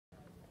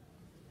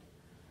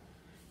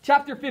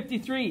Chapter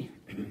 53.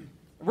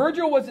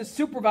 Virgil was a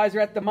supervisor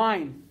at the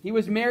mine. He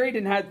was married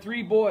and had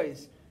 3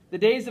 boys. The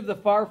days of the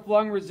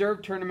far-flung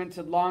reserve tournaments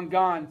had long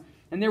gone,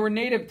 and there were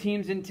native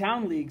teams in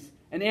town leagues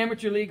and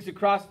amateur leagues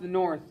across the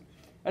north.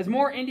 As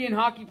more Indian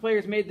hockey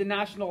players made the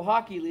National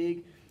Hockey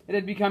League, it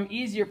had become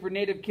easier for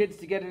native kids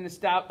to get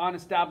on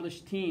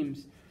established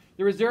teams.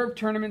 The reserve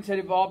tournaments had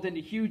evolved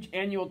into huge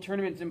annual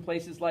tournaments in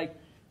places like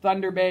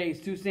Thunder Bay,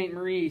 Sault Ste.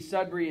 Marie,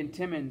 Sudbury, and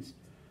Timmins.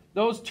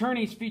 Those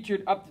tourneys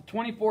featured up to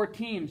 24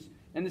 teams,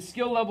 and the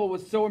skill level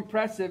was so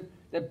impressive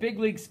that big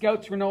league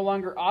scouts were no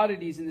longer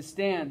oddities in the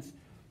stands.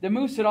 The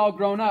Moose had all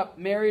grown up,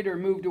 married, or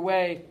moved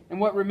away, and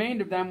what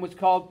remained of them was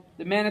called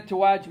the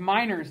Manitowaj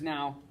Miners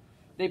now.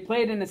 They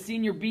played in the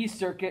Senior B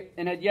circuit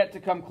and had yet to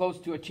come close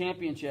to a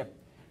championship.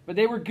 But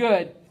they were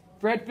good.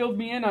 Fred filled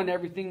me in on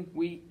everything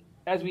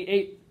as we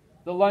ate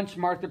the lunch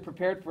Martha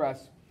prepared for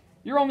us.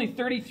 "You're only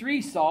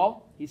 33,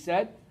 Saul," he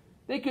said.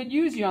 "They could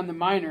use you on the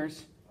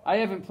minors. I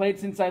haven't played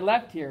since I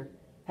left here.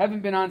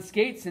 Haven't been on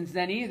skates since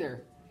then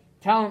either.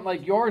 Talent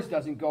like yours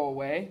doesn't go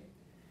away."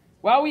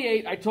 While we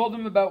ate, I told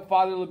him about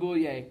Father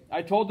Labouille.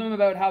 I told him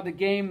about how the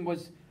game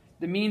was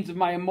the means of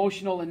my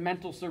emotional and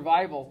mental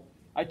survival.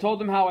 I told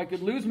him how I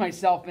could lose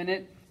myself in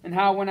it, and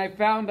how when I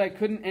found I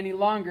couldn't any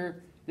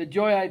longer, the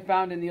joy I'd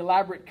found in the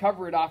elaborate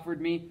cover it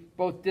offered me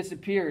both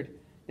disappeared.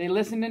 They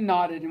listened and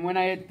nodded, and when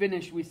I had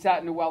finished, we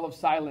sat in a well of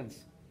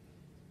silence.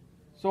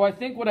 "So I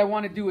think what I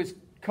want to do is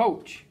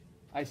coach,"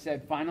 I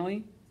said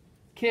finally.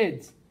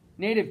 "Kids,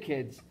 native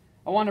kids.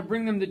 I want to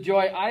bring them the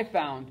joy I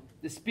found,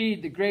 the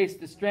speed, the grace,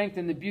 the strength,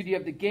 and the beauty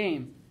of the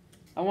game.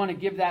 I want to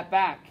give that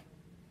back."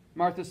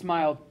 Martha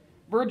smiled.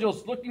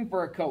 "Virgil's looking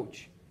for a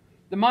coach.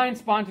 The mine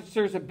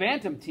sponsors a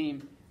bantam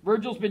team.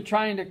 Virgil's been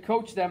trying to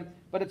coach them,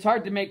 but it's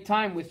hard to make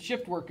time with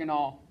shift work and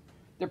all.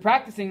 They're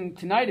practicing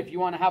tonight if you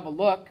want to have a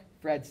look,"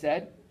 Fred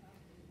said.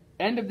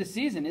 "End of the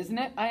season, isn't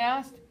it?" I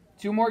asked.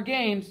 2 more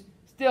games.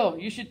 Still,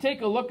 you should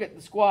take a look at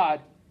the squad.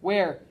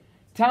 Where?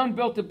 Town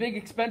built a big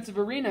expensive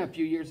arena a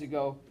few years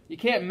ago. You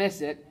can't miss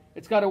it.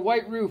 It's got a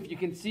white roof you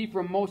can see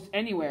from most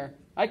anywhere.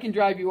 I can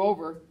drive you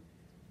over.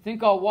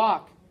 Think I'll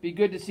walk. Be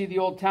good to see the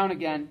old town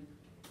again.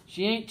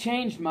 She ain't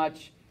changed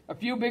much. A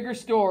few bigger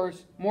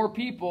stores, more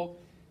people,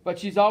 but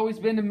she's always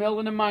been a mill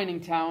in a mining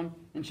town,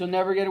 and she'll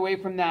never get away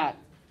from that.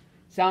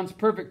 Sounds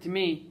perfect to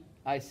me,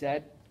 I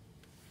said.